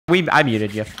I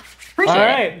muted you. Appreciate All it.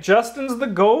 right, Justin's the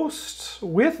ghost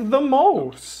with the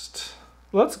most.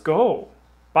 Let's go.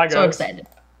 Bye, guys. So excited.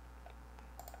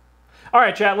 All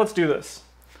right, chat, let's do this.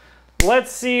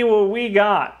 Let's see what we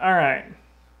got. All right.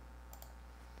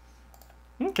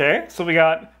 Okay, so we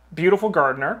got Beautiful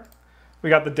Gardener. We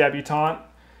got the Debutante.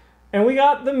 And we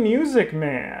got the Music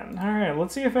Man. All right,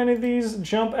 let's see if any of these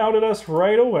jump out at us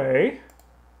right away.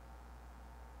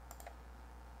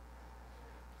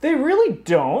 They really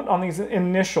don't on these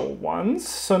initial ones,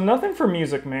 so nothing for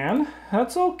Music Man.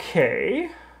 That's okay.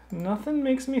 Nothing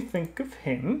makes me think of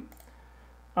him.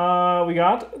 We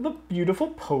got the Beautiful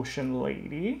Potion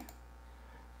Lady.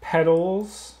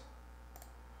 Petals.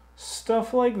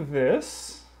 Stuff like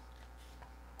this.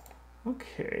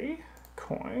 Okay.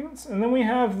 Coins. And then we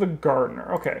have the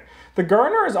Gardener. Okay. The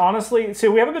Gardener is honestly... See,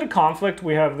 we have a bit of conflict.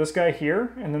 We have this guy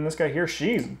here, and then this guy here.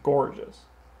 She's gorgeous.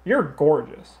 You're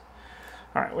gorgeous.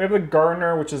 All right, we have the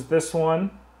Gardener, which is this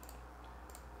one.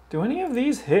 Do any of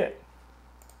these hit?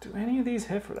 Do any of these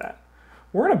hit for that?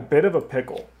 We're in a bit of a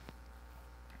pickle.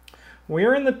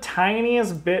 We're in the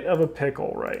tiniest bit of a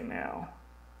pickle right now.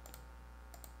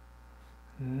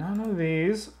 None of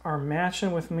these are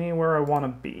matching with me where I want to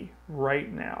be right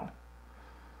now.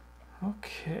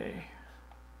 Okay.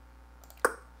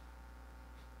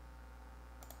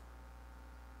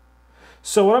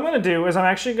 So what I'm going to do is I'm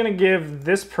actually going to give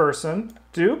this person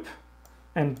dupe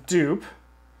and dupe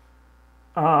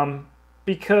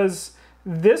because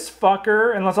this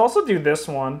fucker, and let's also do this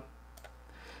one.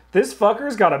 This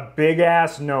fucker's got a big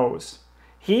ass nose.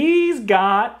 He's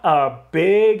got a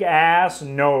big ass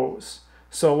nose.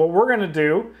 So what we're going to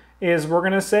do is we're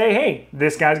going to say, hey,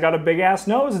 this guy's got a big ass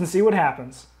nose and see what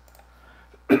happens.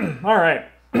 All right.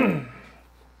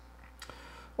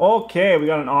 Okay, we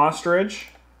got an ostrich.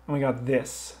 And we got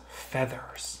this,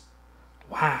 feathers.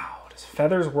 Wow, does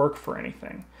feathers work for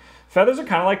anything? Feathers are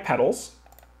kind of like petals,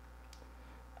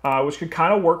 which could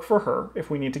kind of work for her if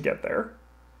we need to get there.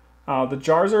 The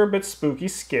jars are a bit spooky,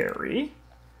 scary.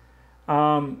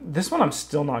 This one I'm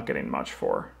still not getting much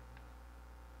for.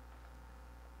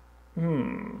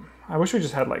 I wish we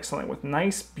just had like something with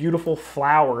nice, beautiful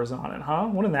flowers on it, huh?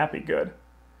 Wouldn't that be good?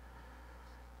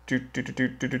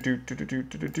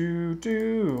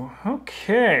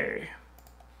 Okay.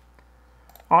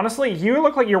 Honestly, you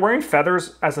look like you're wearing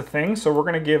feathers as a thing, so we're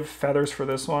gonna give feathers for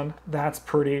this one. That's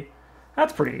pretty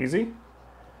easy.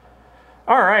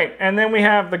 All right, and then we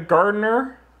have the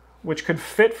Gardener, which could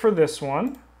fit for this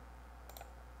one.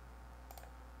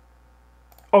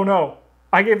 Oh no,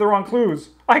 I gave the wrong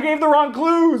clues. I gave the wrong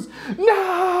clues.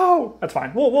 No, that's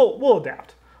fine. We'll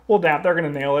adapt. We'll adapt. They're gonna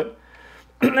nail it.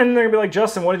 And they're going to be like,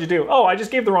 Justin, what did you do? Oh, I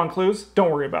just gave the wrong clues. Don't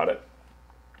worry about it.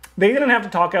 They didn't have to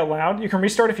talk out loud. You can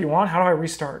restart if you want. How do I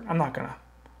restart? I'm not gonna.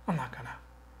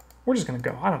 We're just going to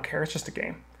go. I don't care. It's just a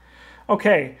game.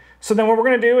 Okay, so then what we're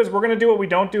going to do is we're going to do what we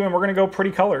don't do, and we're going to go pretty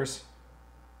colors.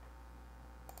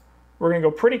 We're going to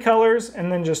go pretty colors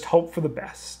and then just hope for the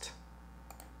best.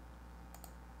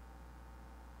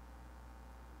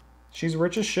 She's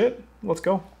rich as shit. Let's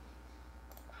go.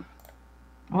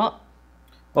 Well...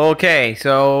 Okay,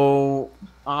 so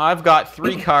I've got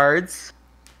 3 cards.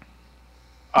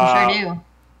 You sure do.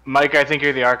 Mike, I think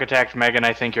you're the architect. Megan,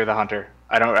 I think you're the hunter.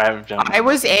 I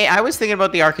was thinking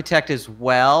about the architect as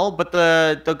well, but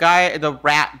the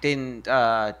rat didn't.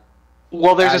 Well,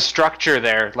 there's a structure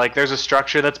there. Like there's a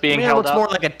structure that's being held up. It looks more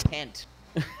like a tent.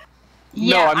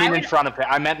 Yeah, no, I mean in front of him.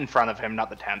 I meant in front of him, not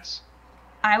the tents.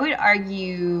 I would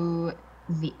argue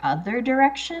the other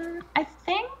direction. I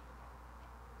think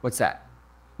What's that?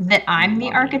 that I'm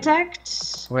the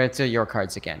architect. Where's your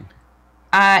cards again?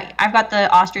 I've got the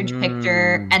ostrich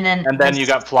picture, and then you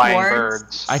got flying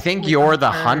birds. I think you're the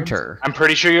hunter. I'm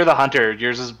pretty sure you're the hunter.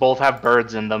 Yours is both have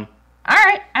birds in them. All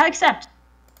right, I'll accept.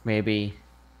 Maybe.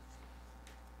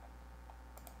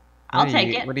 I'll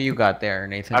take it. What do you got there,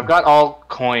 Nathan? I've got all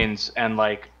coins and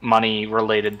like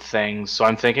money-related things, so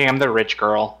I'm thinking I'm the rich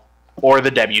girl or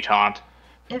the debutante.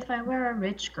 If I were a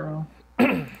rich girl. No.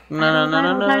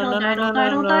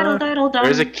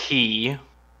 There's a key.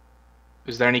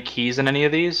 Is there any keys in any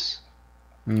of these?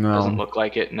 No. Doesn't look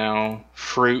like it, no.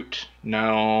 Fruit,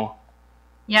 no.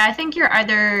 Yeah, I think you're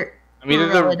either either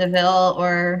Cruella de Vil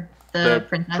or the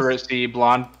princess. Prissy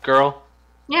blonde girl.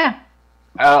 Yeah.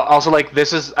 Also, like,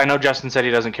 this is... I know Justin said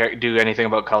he doesn't do anything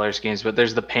about color schemes, but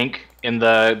there's the pink in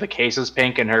the case is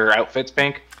pink and her outfit's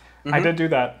pink. I did do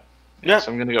that. Yeah,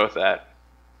 so I'm going to go with that.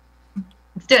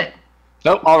 Let's do it.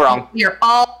 Nope, all wrong. You're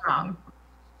all wrong.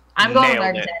 I'm going with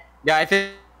architect. Yeah, I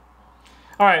think...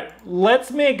 All right, let's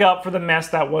make up for the mess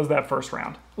that was that first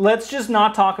round. Let's just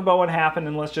not talk about what happened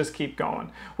and let's just keep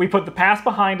going. We put the past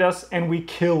behind us and we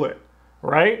kill it,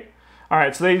 right? All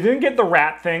right, so they didn't get the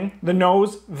rat thing. The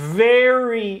nose,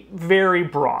 very, very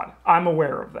broad. I'm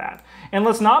aware of that. And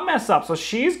let's not mess up. So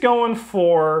she's going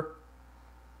for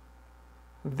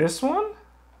this one?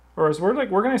 Or is we're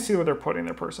going to see what they're putting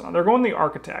their person on. They're going the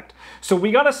architect. So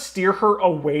we got to steer her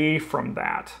away from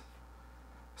that.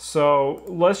 So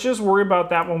let's just worry about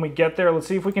that when we get there. Let's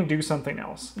see if we can do something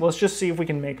else. Let's just see if we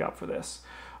can make up for this.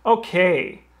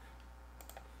 Okay.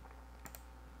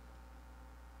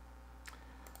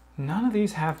 None of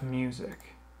these have music.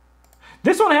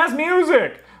 This one has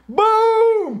music!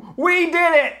 Boom! We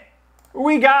did it!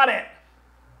 We got it!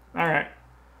 All right.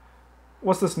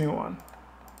 What's this new one?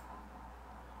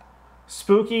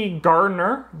 Spooky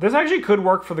gardener. This actually could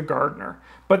work for the gardener.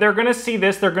 But they're going to see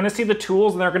this, they're going to see the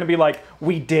tools, and they're going to be like,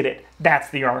 we did it. That's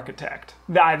the architect.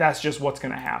 That's just what's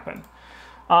going to happen.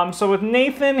 So with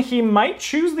Nathan, he might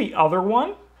choose the other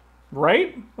one,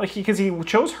 right? Like, because he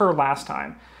chose her last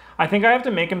time. I think I have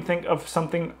to make him think of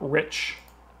something rich.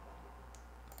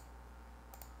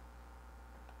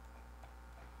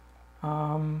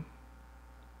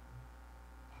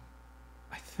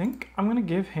 I think I'm going to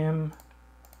give him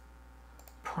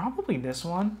probably this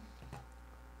one.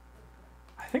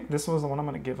 I think this was the one I'm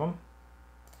going to give him.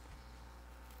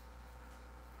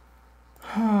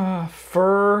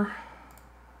 Fur.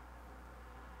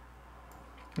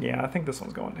 Yeah, I think this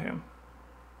one's going to him.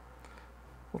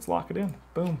 Let's lock it in.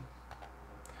 Boom.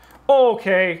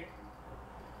 Okay.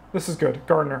 This is good.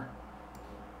 Gardener.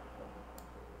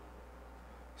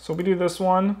 So we do this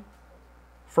one.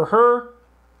 For her,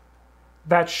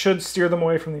 that should steer them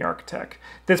away from the architect.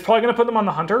 That's probably going to put them on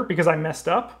the hunter because I messed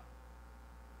up.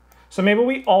 So maybe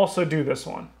we also do this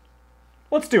one.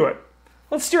 Let's do it.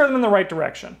 Let's steer them in the right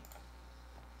direction.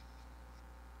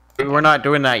 We're not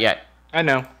doing that yet. I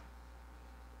know.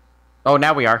 Oh,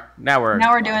 now we are. Now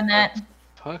we're doing that.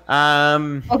 Fuck.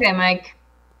 Okay, Mike.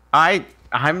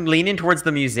 I'm leaning towards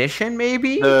the musician,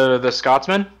 maybe? The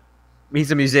Scotsman?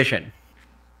 He's a musician.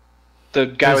 The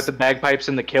guy with the bagpipes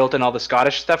and the kilt and all the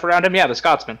Scottish stuff around him? Yeah, the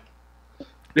Scotsman.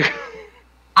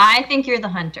 I think you're the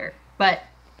hunter, but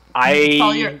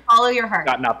follow your heart.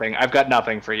 Got nothing. I've got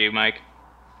nothing for you, Mike.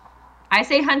 I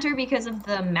say hunter because of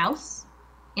the mouse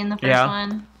in the first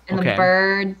one, and the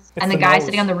birds, It's and the the guy nose.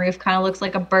 sitting on the roof kind of looks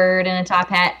like a bird in a top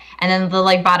hat, and then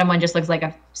the bottom one just looks like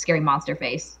a scary monster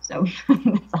face. So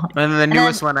that's all. And then the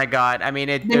newest one I got, I mean,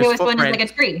 The newest one is like a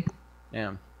tree.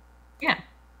 Yeah. Yeah,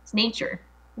 it's nature.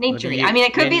 Nature-y. you- I mean,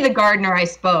 it could be the gardener, I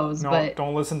suppose, No, but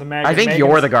don't listen to Megan. I think Megan's-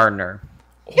 you're the gardener.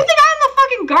 you think I'm the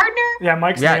fucking gardener? Yeah,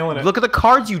 Mike's Yeah, nailing it. look at the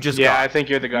cards you just Yeah, got. I think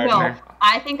you're the No, gardener.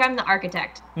 I think I'm the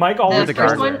architect. Mike always The the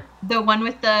first gardener. one, the one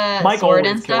with the Mike sword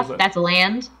always and stuff, kills it. that's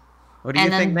land. What do you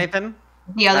and think, then- Nathan?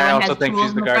 The other I one also has think tools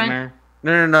she's in the the front.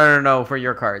 gardener. No, for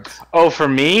your cards. Oh, for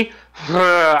me?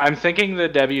 I'm thinking the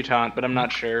debutante, but I'm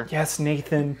not sure. Yes,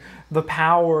 Nathan. The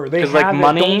power. They Because have like it.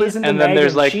 money, Don't listen to and then Megan.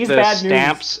 there's like She's the bad news.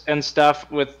 stamps and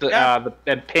stuff with the Yeah.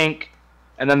 and pink,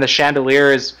 and then the chandelier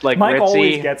is like Mike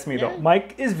always ritzy. gets me though.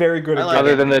 Mike is very good I at like getting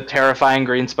Other it. than the terrifying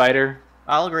green spider.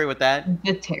 I'll agree with that.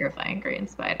 The terrifying green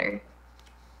spider.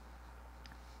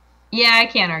 Yeah, I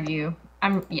can't argue.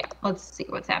 Yeah, let's see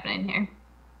what's happening here.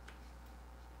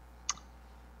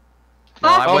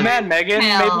 Well, Fuck I Oh would- man, Megan,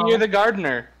 hell. maybe you're the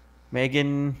gardener.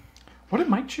 Megan What did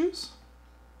Mike choose?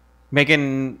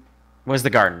 was the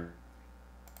gardener.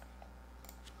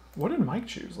 What did Mike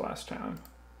choose last time?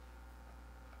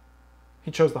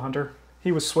 He chose the hunter.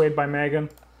 He was swayed by Megan.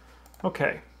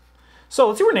 Okay. So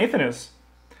let's see where Nathan is.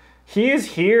 He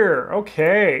is here.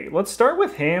 Okay. Let's start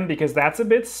with him because that's a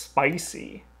bit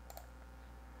spicy.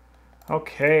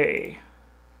 Okay.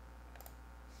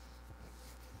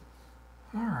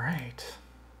 All right.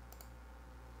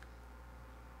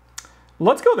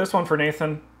 Let's go this one for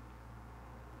Nathan.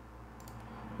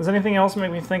 Does anything else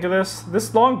make me think of this?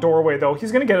 This long doorway, though,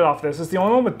 he's going to get it off this. It's the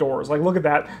only one with doors. Like, look at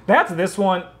that. That's this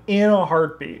one in a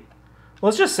heartbeat.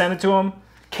 Let's just send it to him.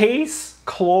 Case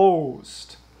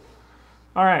closed.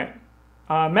 All right.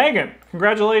 Megan,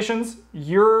 congratulations.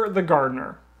 You're the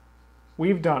gardener.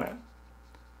 We've done it.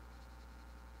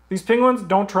 These penguins,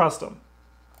 don't trust them.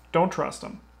 Don't trust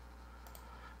them.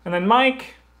 And then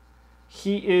Mike,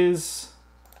 he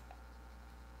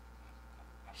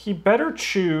better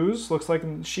choose, looks like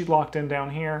she locked in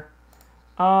down here.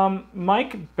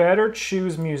 Mike better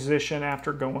choose musician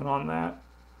after going on that.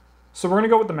 So we're going to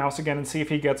go with the mouse again and see if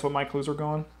he gets what my clues are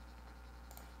going.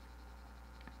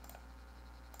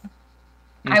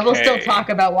 I will still Okay. talk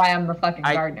about why I'm the fucking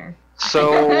I- gardener.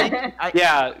 So I-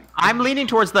 yeah, I'm leaning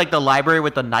towards like the library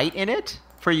with the knight in it.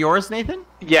 for yours, Nathan?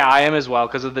 Yeah, I am as well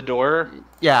because of the door.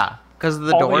 Yeah, because of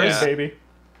the All doors. in, baby.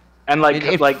 And like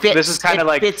It like fits- this is kind it of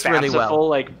like fits really fanciful, well.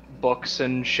 like books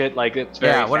and shit. Like it's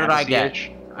very Yeah, what did I get?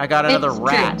 fantasy-ish. I got another It's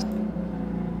rat.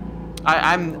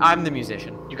 I'm the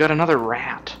musician. You got another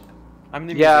rat. I'm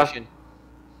the Yeah. musician.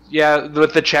 Yeah,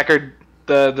 with the checkered,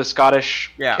 the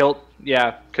Scottish Yeah. kilt.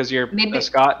 Yeah, because you're Maybe- a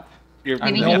Scot. You're,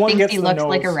 Maybe No he one thinks gets he the looks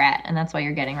like a nose. rat, and that's why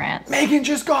you're getting rats. Megan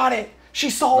just got it.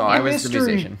 She solved No, I the was the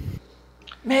mystery. musician.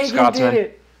 Megan Scotsman. did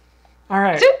it. All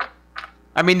right,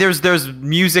 I mean, there's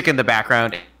music in the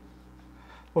background.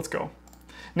 let's go.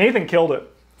 Nathan killed it.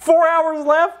 4 hours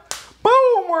left.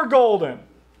 Boom, we're golden.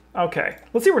 Okay,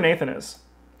 let's see where Nathan is.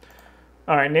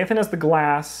 All right, Nathan has the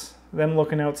glass, them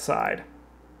looking outside.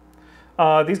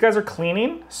 These guys are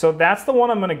cleaning, so that's the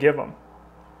one I'm going to give them.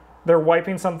 They're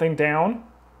wiping something down.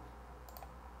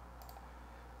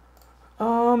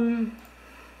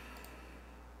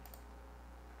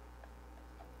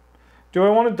 Do I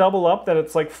want to double up that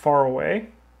it's like far away?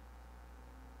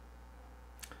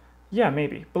 Yeah,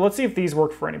 maybe. But let's see if these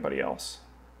work for anybody else.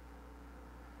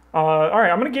 All right,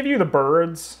 I'm going to give you the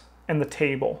birds and the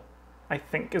table, I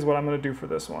think is what I'm going to do for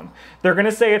this one. They're going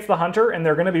to say it's the hunter, and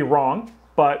they're going to be wrong,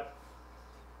 but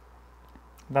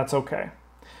that's okay.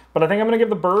 But I think I'm going to give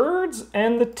the birds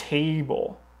and the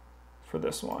table for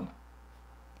this one.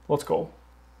 Let's go.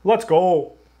 Let's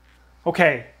go.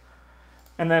 Okay.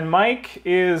 And then Mike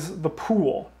is the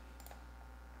pool.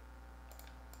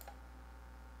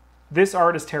 This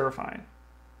art is terrifying.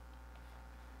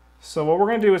 So what we're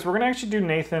going to do is we're going to actually do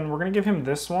Nathan. We're going to give him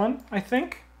this one, I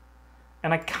think.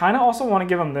 And I kind of also want to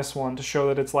give him this one to show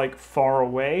that it's like far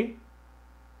away.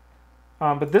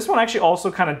 But this one actually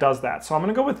also kind of does that. So I'm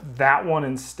going to go with that one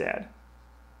instead.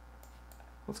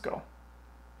 Let's go.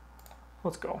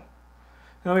 Let's go.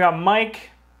 Then we got Mike.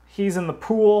 He's in the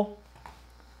pool.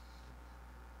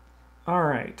 All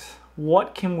right.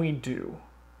 What can we do?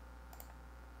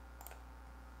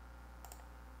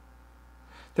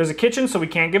 There's a kitchen, so we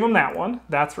can't give him that one.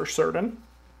 That's for certain.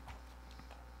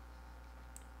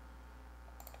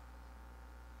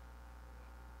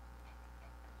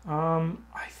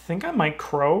 I think I might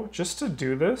crow just to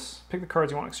do this. Pick the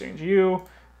cards you want to exchange. You,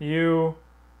 and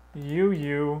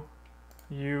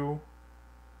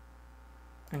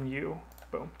you.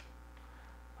 Boom.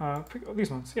 Pick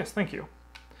these ones. Yes, thank you.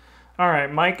 All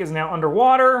right, Mike is now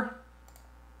underwater.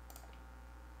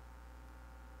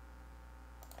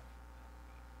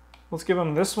 Let's give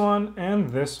him this one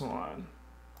and this one.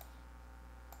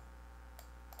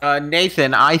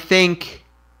 Nathan, I think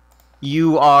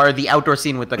you are the outdoor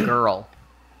scene with the girl.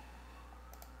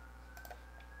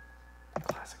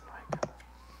 Classic Mike.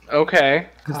 Okay.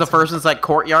 Because the first one's like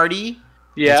courtyardy.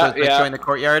 Yeah, so it's like yeah. showing the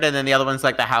courtyard, and then the other one's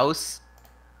like the house.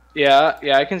 Yeah,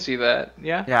 I can see that.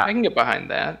 Yeah, Yeah. I can get behind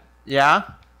that. Yeah.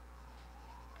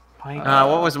 Mike.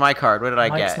 What was my card? What did I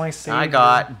Mike's get? my I savior.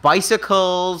 got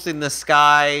bicycles in the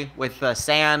sky with a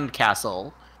sand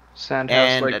castle Sandhouse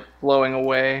And- like blowing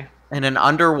away. and an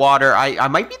underwater. I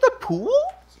might be the pool.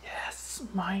 Yes,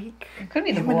 Mike. It could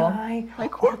be the Him pool. and I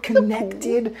Like, are what the pool?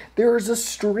 connected. There's a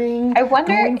string I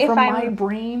wonder going if from I'm- my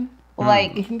brain.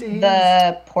 Like Into his.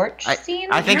 the porch scene.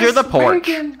 I think you're the porch.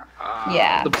 Megan.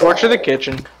 Yeah. The porch or the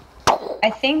kitchen?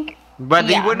 I think. But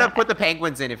Yeah, they wouldn't have I'm- put the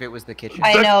penguins in if it was the kitchen.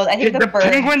 I know. I think the bird.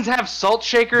 penguins have salt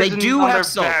shakers. They and do on have their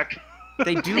salt. back.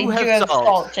 They do They have do have salt.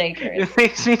 salt shakers. It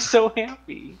makes me so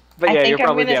happy. But I yeah, think you're I'm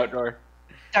probably the gonna- outdoor.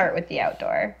 Start with the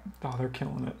outdoor. Oh, they're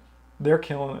killing it. They're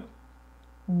killing it.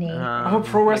 Nate. I'm a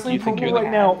pro wrestling you think pool you're the-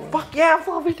 right now. Fuck yeah,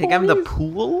 Fluffy I think I'm the boys.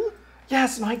 pool.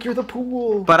 Yes, Mike, you're the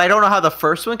pool. But I don't know how the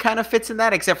first one kind of fits in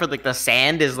that, except for like the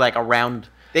sand is like a round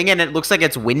thing, and it looks like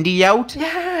it's windy out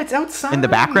Yeah, it's outside. in the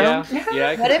background. Yeah, yeah.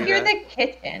 I can What if see you're that. the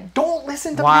kitchen? Don't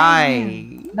listen to Why?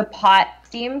 Megan. The pot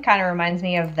steam kind of reminds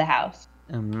me of the house.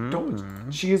 Don't.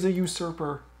 She is a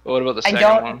usurper. But what about the I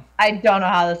second one? don't know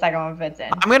how the second one fits in.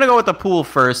 I'm gonna go with the pool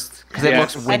first because it Yeah,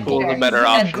 looks the windy. pool's fair. a better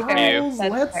That's option for fair. you. Girls,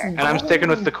 That's let's fair. And I'm go. sticking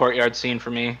with the courtyard scene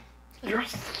for me.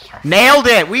 Nailed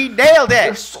it! We nailed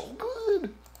They're it! so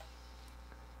good.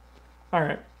 All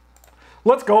right.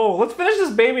 Let's go. Let's finish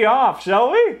this baby off,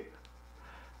 shall we?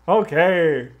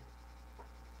 Okay.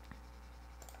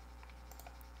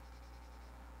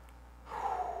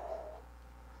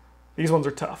 These ones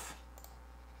are tough.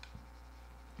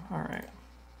 All right.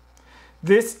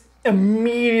 This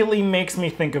immediately makes me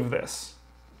think of this.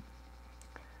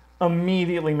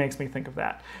 Immediately makes me think of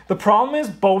that. The problem is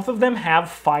both of them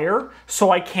have fire, so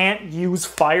I can't use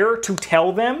fire to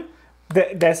tell them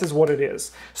that this is what it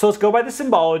is. So let's go by the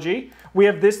symbology. We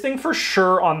have this thing for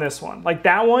sure on this one. Like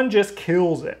that one just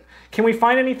kills it. Can we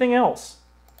find anything else?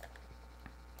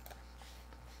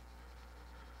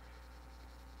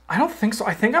 I don't think so.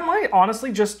 I think I might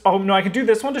honestly just... Oh, no, I could do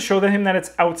this one to show him that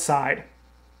it's outside.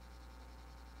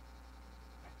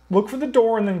 Look for the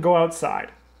door and then go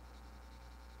outside.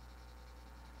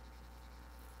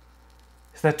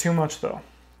 Is that too much, though?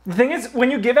 The thing is, when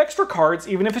you give extra cards,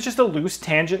 even if it's just a loose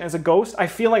tangent as a ghost, I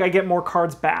feel like I get more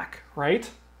cards back, right?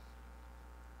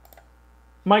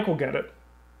 Mike will get it.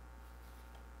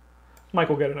 Mike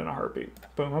will get it in a heartbeat.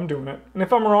 Boom, I'm doing it. And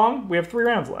if I'm wrong, we have 3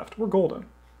 rounds left. We're golden.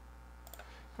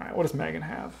 All right, what does Megan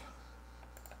have?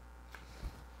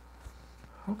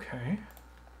 Okay.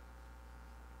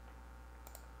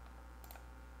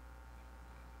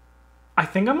 I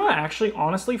think I'm gonna actually,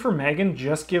 honestly, for Megan,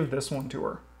 just give this one to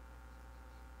her.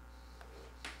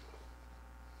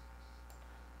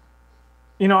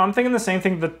 You know, I'm thinking the same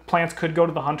thing, the plants could go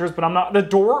to the hunters, but I'm not. The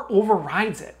door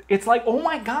overrides it. It's like, oh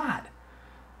my god.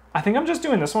 I think I'm just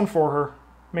doing this one for her,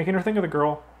 making her think of the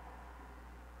girl.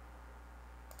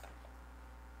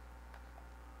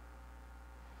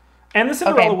 And the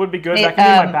Cinderella would be good. That could be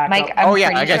my backup. Mike,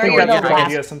 I'm I guess sure you're That's a the good last.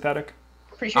 idea, synthetic.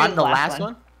 Pretty sure I'm the last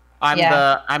one.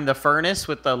 I'm the furnace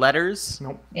with the letters.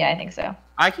 Nope. Yeah, I think so.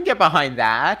 I can get behind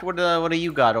that. What do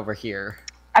you got over here?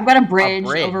 I've got a bridge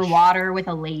bridge. over water with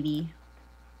a lady.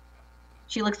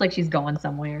 She looks like she's going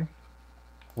somewhere.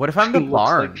 What if I'm the Looks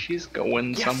barn? like she's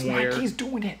going Yes, somewhere. Mike, he's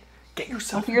doing it. Get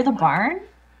yourself. If you're the barn?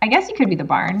 I guess you could be the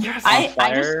barn. Yes. I just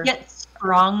Fire. get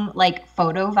strong like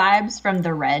photo vibes from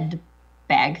the red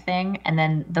bag thing and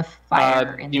then the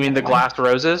fire. in You mean the other one. glass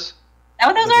roses? Is that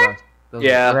what those are? Those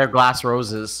Yeah. Rare glass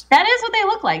roses. That is what they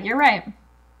look like. You're right.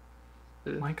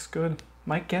 Mike's good.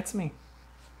 Mike gets me.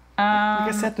 Like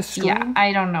I said, the string. Yeah,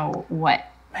 I don't know what.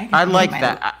 Megan, I like my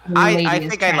that. lady I is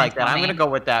think I like that. trying to I'm tell gonna me. go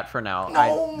with that for now.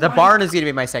 No, The Mike. barn is gonna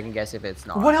be my second guess if it's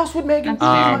not. What else would Megan do?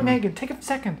 That's Megan, take a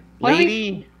second. What do we-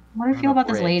 Lady. What do you feel on a about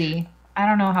this bridge. lady? I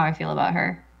don't know how I feel about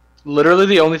her. Literally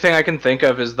the only thing I can think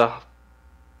of is the...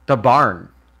 The barn.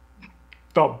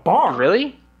 The barn.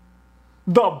 Really?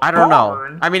 The barn. I don't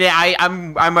know. I mean,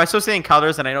 I'm associating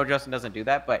colors, and I know Justin doesn't do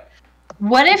that, but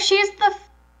What if she's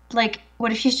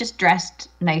what if she's just dressed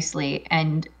nicely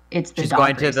and it's the she's dog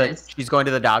going races? to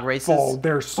the dog races. Oh,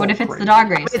 they're so What if it's crazy. the dog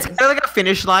races? It's kind of like a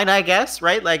finish line, I guess,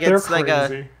 right? Like They're it's like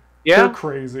crazy. a Yeah. They're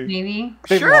crazy. Maybe.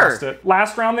 They've Sure. lost it.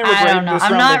 Last round they were I great. don't know. This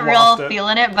I'm round not they've lost real it.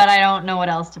 feeling it, but I don't know what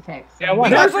else to pick. So. Yeah, why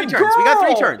We got There's three a turns. We got three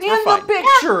girl turns. We're in fine. the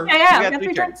picture. Yeah, We we got got three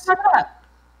 3 turns. turns. Fuck it up.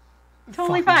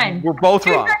 Totally fine. We're both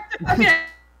Three wrong. turns, fuck it.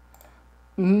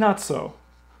 Not so.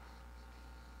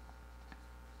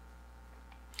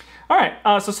 All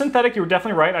right, so synthetic, you were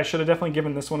definitely right. I should have definitely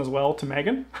given this one as well to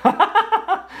Megan.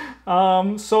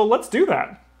 So let's do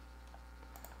that.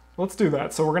 Let's do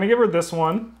that. So we're going to give her this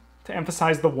one to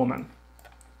emphasize the woman.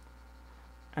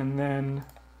 And then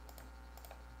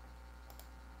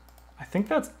I think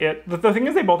that's it. The thing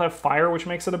is they both have fire, which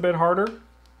makes it a bit harder.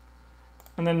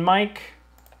 And then Mike...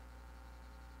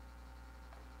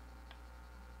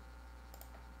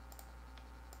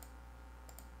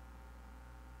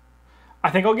 I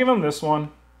think I'll give him this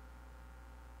one.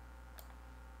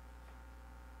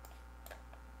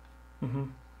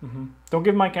 Don't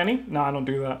give Mike any? No, I don't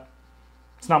do that.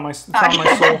 It's not my soul.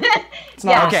 It's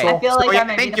not Yeah, my Okay, soul. I feel like so I I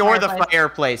might be think the you're the fireplace.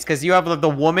 fireplace because you have the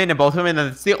woman and both women,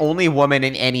 and it's the only woman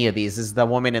in any of these is the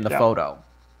woman in the Yeah. photo.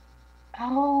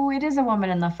 Oh, it is a woman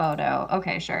in the photo.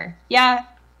 Okay, sure. Yeah,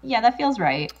 that feels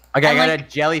right. Okay, I And, got like- a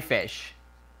jellyfish.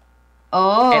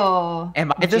 Oh.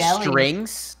 Am I the jelly.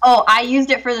 strings? Oh, I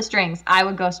used it for the strings. I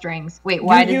would go strings. Wait,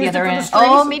 why did the used other it for the end? strings?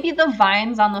 Oh, maybe the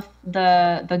vines on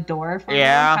the door for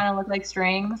Yeah. kind of look like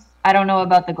strings. I don't know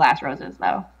about the glass roses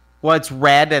though. Well, it's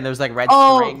red and there's like red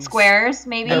Oh, strings. squares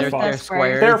maybe. They're the fucked.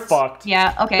 squares. They're fucked.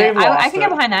 Yeah. Okay. They've I lost can get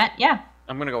it. behind that. Yeah.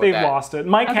 I'm gonna go with They've that. lost it.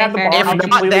 Mike Okay, had the fair barn. enough. He If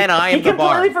not, completely, then I am he the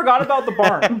completely barn. forgot about the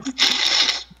barn.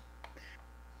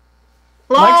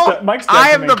 Lol, Mike's dead I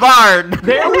to am me. the barn.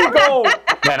 There we go.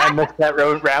 Man, I missed that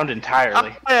round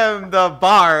entirely. I am the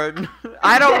barn.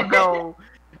 I don't know.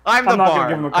 I'm the I'm not gonna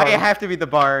give him barn. a card. I have to be the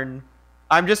barn.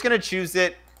 I'm just gonna choose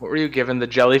it. What were you given? The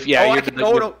jellyfish? Yeah, oh, you I had can, the,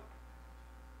 oh, no.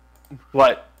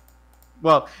 What?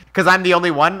 Well, because I'm the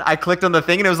only one, I clicked on the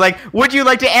thing and it was like, would you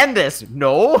like to end this?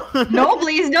 No. No,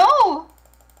 please, no.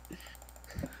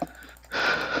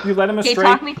 You let him Okay, astray.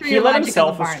 talk me through He your let logic of the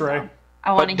himself barn. astray. Though.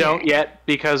 I want to But hear. don't it. yet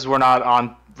because we're not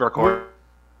on record.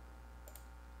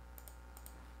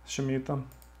 Should mute them.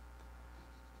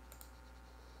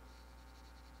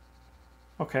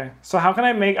 Okay, so how can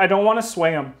I make... I don't want to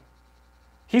sway him.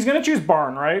 He's going to choose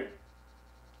barn, right?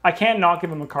 I can't not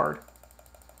give him a card.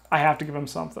 I have to give him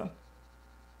something.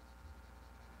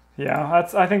 Yeah,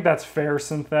 I think that's fair,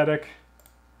 synthetic.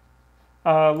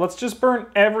 Let's just burn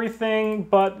everything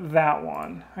but that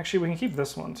one. Actually, we can keep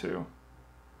this one too.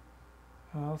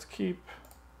 Let's keep...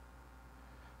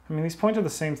 I mean, these point to the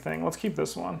same thing. Let's keep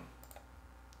this one.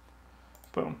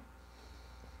 Boom.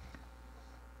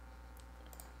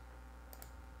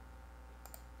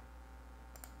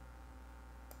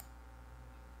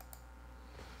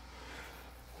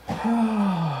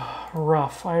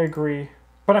 Rough, I agree.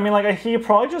 But I mean, like, he'll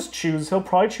probably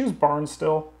choose Barnes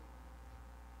still.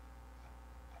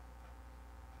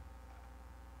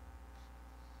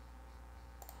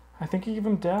 I think he give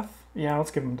him death. Yeah,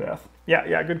 let's give him death.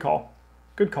 Yeah, good call.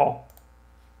 Good call.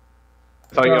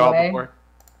 Thought you all before.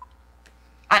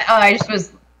 I just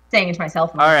was saying it to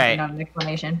myself. All right. Not an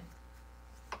explanation.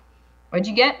 What'd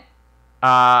you get?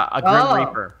 A Grim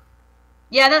Reaper.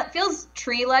 Yeah, that feels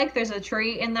tree-like. There's a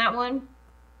tree in that one.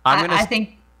 I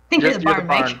think you're the barn,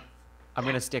 Mike. I'm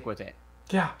gonna stick with it.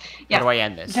 Yeah. How do I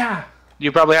end this? Yeah.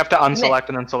 You probably have to unselect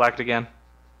and then select again.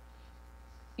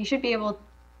 You should be able...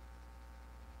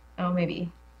 Oh,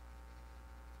 maybe.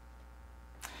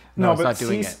 No, it's but not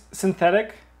doing it.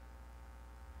 Synthetic.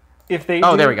 If they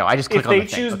there we go. I just click on the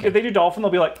thing. If they do dolphin,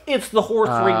 they'll be like, it's the horse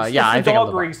race. Yeah, it's the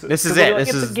dog races. This is it.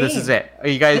 This is it. Are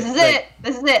you guys? This is it.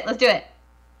 This is it. Let's do it.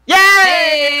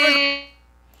 Yay!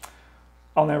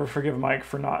 I'll never forgive Mike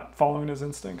for not following his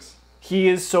instincts. He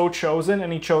is so chosen,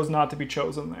 and he chose not to be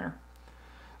chosen there.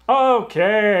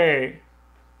 Okay.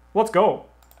 Let's go.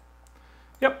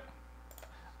 Yep.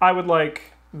 I would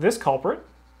like this culprit.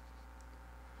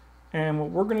 And what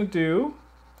we're going to do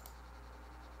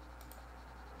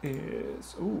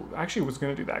is... Ooh, I actually was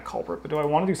going to do that culprit, but do I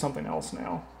want to do something else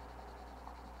now?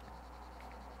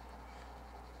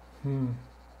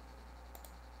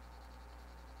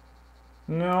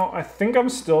 No, I think I'm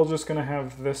still just going to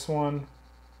have this one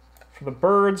for the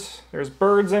birds. There's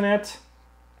birds in it.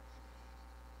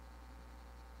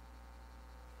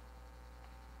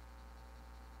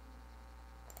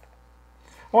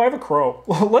 Oh, I have a crow.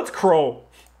 Let's crow.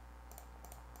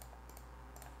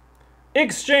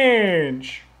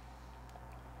 Exchange.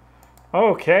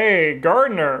 Okay,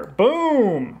 gardener.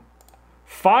 Boom.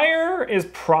 Fire is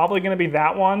probably going to be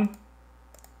that one.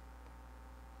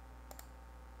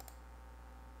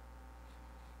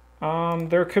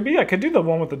 There could be, I could do the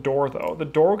one with the door though. The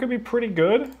door could be pretty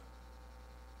good.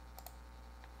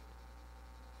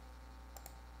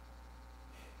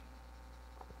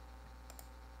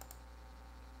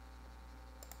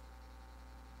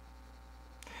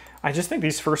 I just think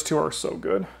these first two are so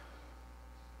good.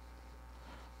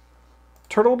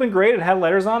 Turtle would have been great. It had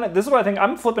letters on it. This is what I think.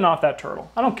 I'm flipping off that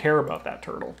turtle. I don't care about that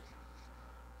turtle.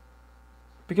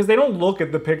 Because they don't look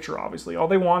at the picture, obviously. All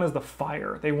they want is the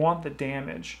fire. They want the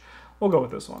damage. We'll go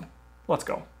with this one. Let's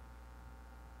go.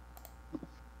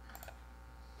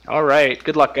 All right.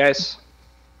 Good luck, guys.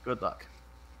 Good luck.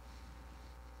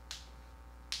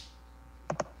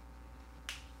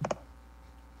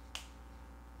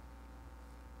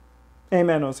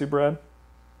 Amen, OC Brad.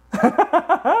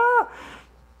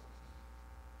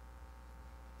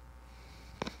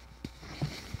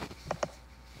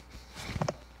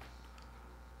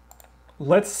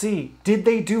 Let's see. Did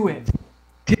they do it?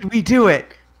 Did we do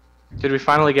it? Did we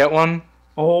finally get one?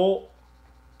 Oh,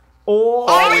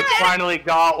 we finally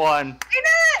got one.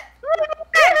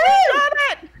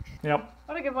 Yep.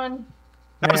 What a good one.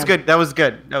 That was good. That was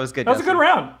good. That was good. That was a good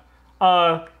round.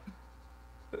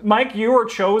 Mike, you were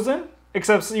chosen,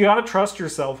 except you gotta trust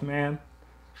yourself, man.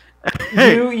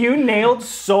 You nailed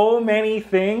so many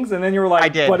things, and then you were like, I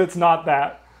did. but it's not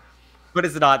that. But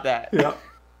it's not that. Yeah.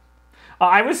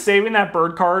 I was saving that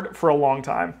bird card for a long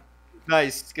time.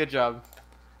 Nice. Good job.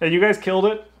 Yeah, you guys killed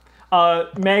it.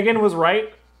 Megan was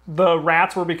right. The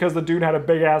rats were because the dude had a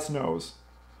big-ass nose.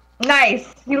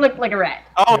 Nice. You look like a rat.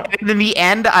 Oh, Yeah. and in the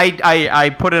end, I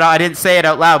put it. I didn't say it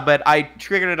out loud, but I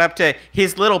triggered it up to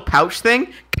his little pouch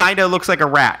thing. Kind of looks like a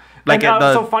rat. Like and,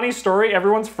 so funny story.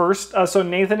 Everyone's first. So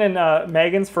Nathan and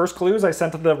Megan's first clues, I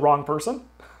sent to the wrong person.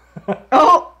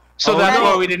 Oh. So that's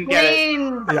why we didn't get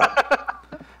it. Yeah.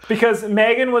 Because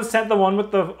Megan was sent the one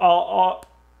with the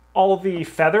all of the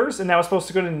feathers, and that was supposed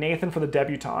to go to Nathan for the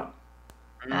debutante.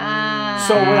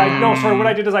 So what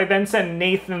I did is I then sent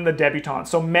Nathan the debutante.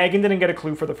 So Megan didn't get a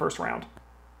clue for the first round.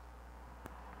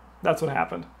 That's what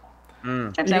happened.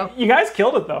 You guys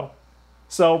killed it though.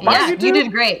 So yeah, you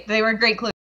did great. They were great clues.